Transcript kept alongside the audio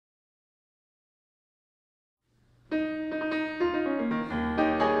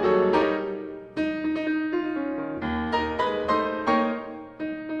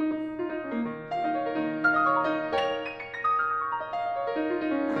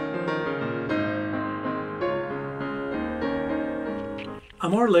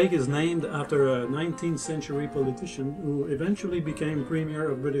Amor Lake is named after a 19th century politician who eventually became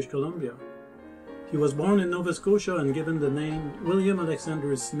Premier of British Columbia. He was born in Nova Scotia and given the name William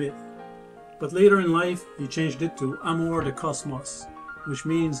Alexander Smith, but later in life he changed it to Amor de Cosmos, which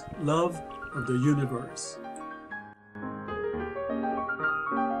means love of the universe.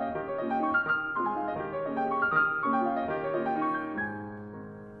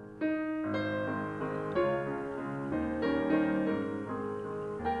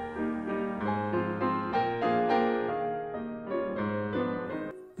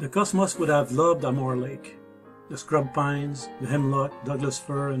 The cosmos would have loved Amor Lake, the scrub pines, the hemlock, Douglas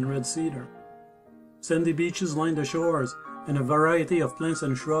fir, and red cedar. Sandy beaches line the shores, and a variety of plants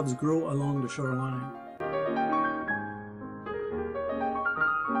and shrubs grow along the shoreline.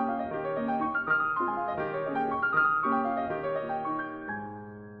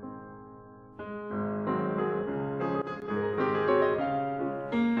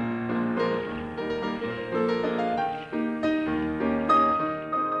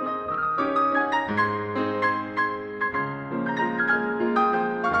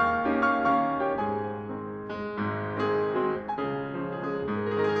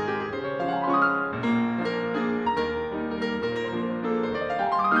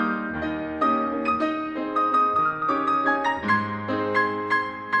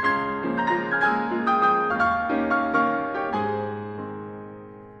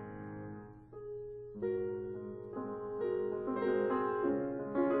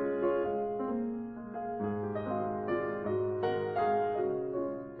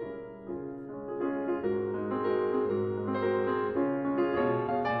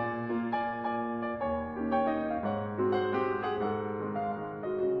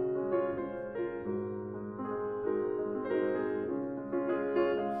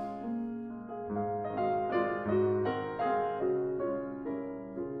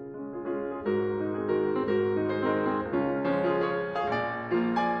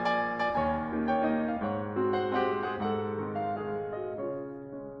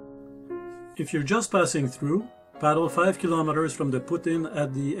 If you're just passing through, paddle 5 kilometers from the put-in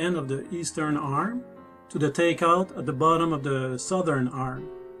at the end of the eastern arm to the takeout at the bottom of the southern arm.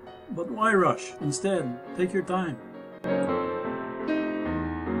 But why rush? Instead, take your time.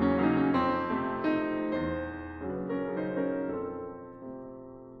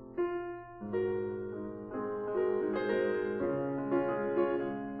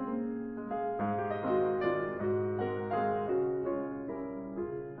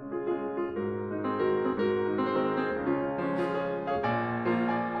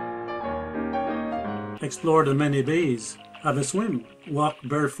 Explore the many bays, have a swim, walk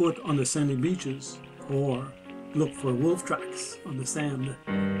barefoot on the sandy beaches, or look for wolf tracks on the sand.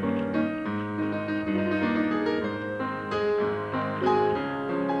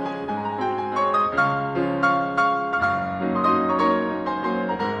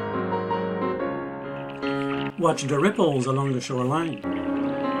 Watch the ripples along the shoreline.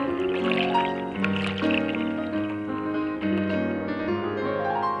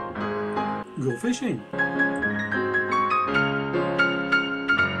 Go fishing.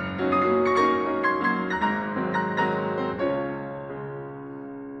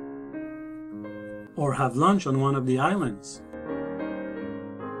 Or have lunch on one of the islands.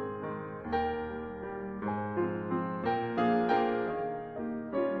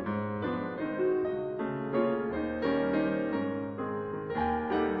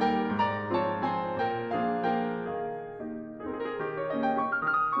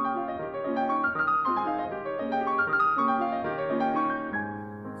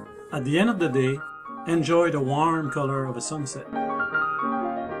 At the end of the day, enjoy the warm color of a sunset.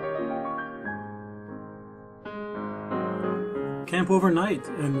 Camp overnight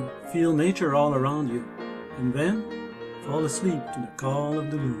and feel nature all around you, and then fall asleep to the call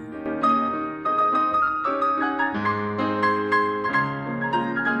of the loon.